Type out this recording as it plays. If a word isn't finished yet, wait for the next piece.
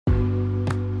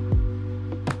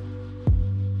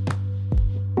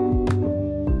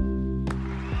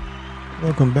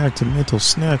welcome back to Mental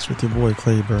Snacks with your boy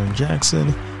Claiborne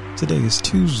Jackson. Today is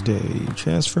Tuesday,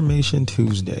 Transformation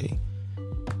Tuesday.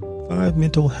 5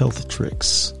 mental health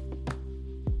tricks.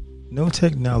 No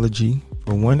technology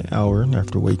for 1 hour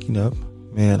after waking up.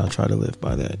 Man, I try to live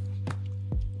by that.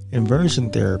 Inversion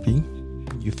therapy.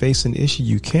 You face an issue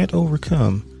you can't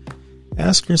overcome.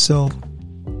 Ask yourself,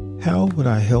 how would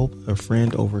I help a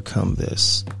friend overcome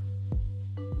this?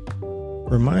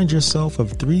 Remind yourself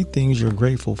of 3 things you're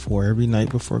grateful for every night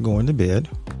before going to bed.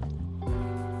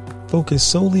 Focus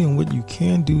solely on what you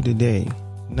can do today,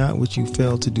 not what you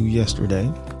failed to do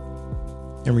yesterday.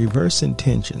 And reverse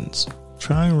intentions.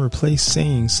 Try and replace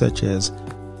sayings such as,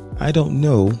 I don't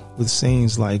know, with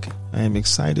sayings like, I am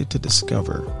excited to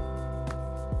discover.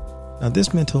 Now,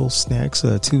 this Mental Snacks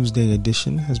Tuesday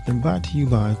edition has been brought to you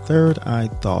by Third Eye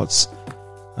Thoughts.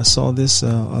 I saw this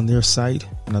on their site,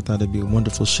 and I thought it'd be a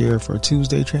wonderful share for a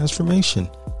Tuesday transformation.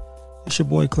 It's your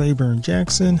boy Claiborne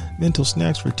Jackson, Mental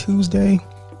Snacks for Tuesday.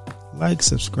 Like,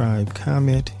 subscribe,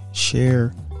 comment,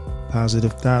 share.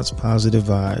 Positive thoughts, positive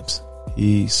vibes.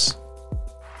 Peace.